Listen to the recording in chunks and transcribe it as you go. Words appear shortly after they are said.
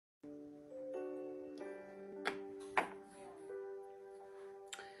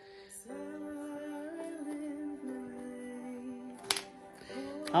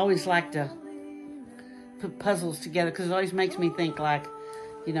I always like to put puzzles together because it always makes me think like,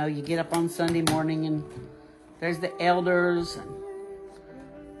 you know, you get up on Sunday morning and there's the elders and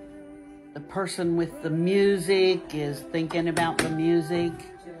the person with the music is thinking about the music,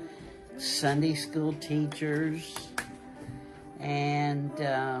 Sunday school teachers, and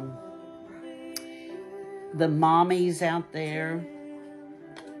the mommies out there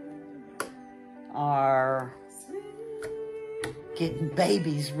are getting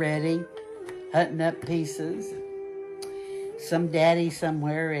babies ready, cutting up pieces. Some daddy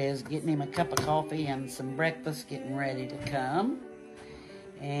somewhere is getting him a cup of coffee and some breakfast, getting ready to come.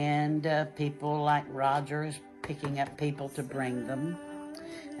 And people like Roger is picking up people to bring them.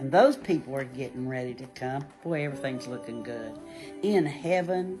 And those people are getting ready to come. Boy, everything's looking good. In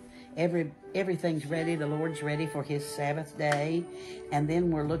heaven, everything's ready. The Lord's ready for his Sabbath day. And then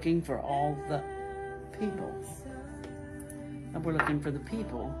we're looking for all the people. We're looking for the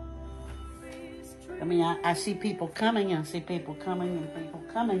people. I mean, I see people coming, and I see people coming and people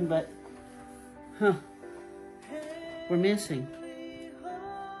coming, but, we're missing.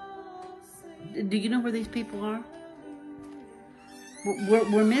 Do you know where these people are?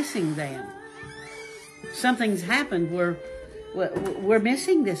 We're missing them. Something's happened. We're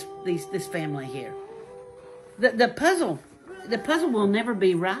missing this family here. The puzzle will never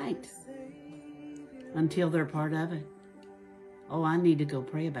be right until they're part of it. Oh, I need to go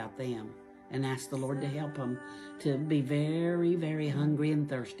pray about them and ask the Lord to help them to be very, very hungry and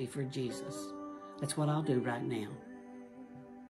thirsty for Jesus. That's what I'll do right now.